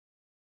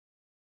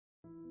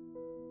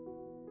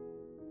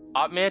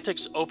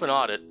Opmantic's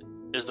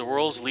Open-AudIT is the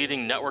world's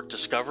leading network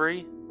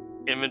discovery,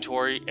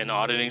 inventory, and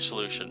auditing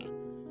solution,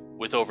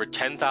 with over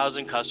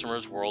 10,000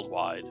 customers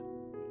worldwide.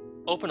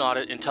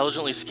 Open-AudIT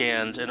intelligently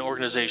scans an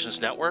organization's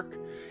network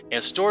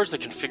and stores the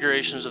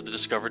configurations of the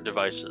discovered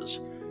devices,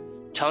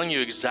 telling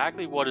you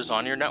exactly what is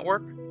on your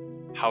network,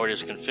 how it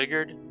is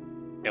configured,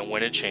 and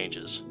when it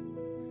changes.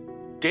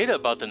 Data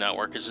about the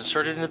network is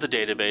inserted into the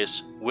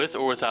database with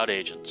or without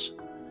agents.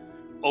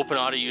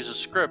 Open-AudIT uses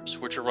scripts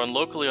which are run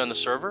locally on the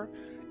server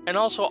and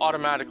also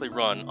automatically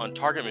run on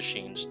target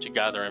machines to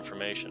gather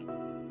information.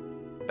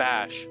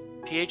 Bash,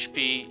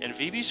 PHP, and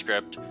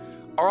VBScript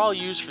are all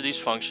used for these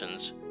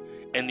functions,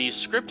 and these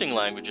scripting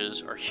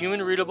languages are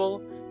human-readable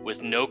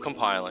with no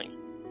compiling,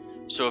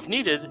 so if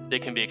needed, they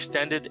can be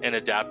extended and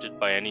adapted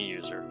by any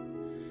user.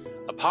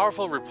 A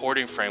powerful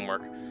reporting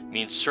framework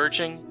means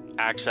searching,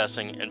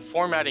 accessing, and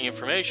formatting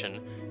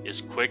information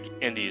is quick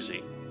and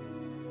easy.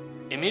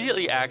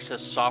 Immediately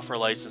access software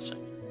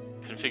licensing,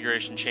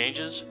 configuration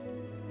changes,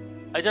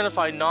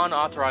 identify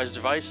non-authorized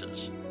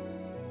devices,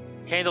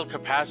 handle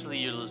capacity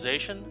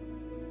utilization,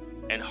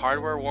 and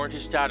hardware warranty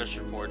status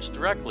reports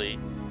directly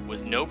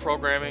with no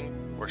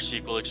programming or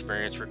SQL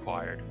experience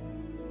required.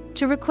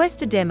 To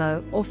request a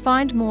demo or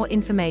find more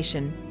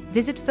information,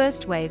 visit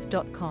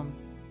FirstWave.com.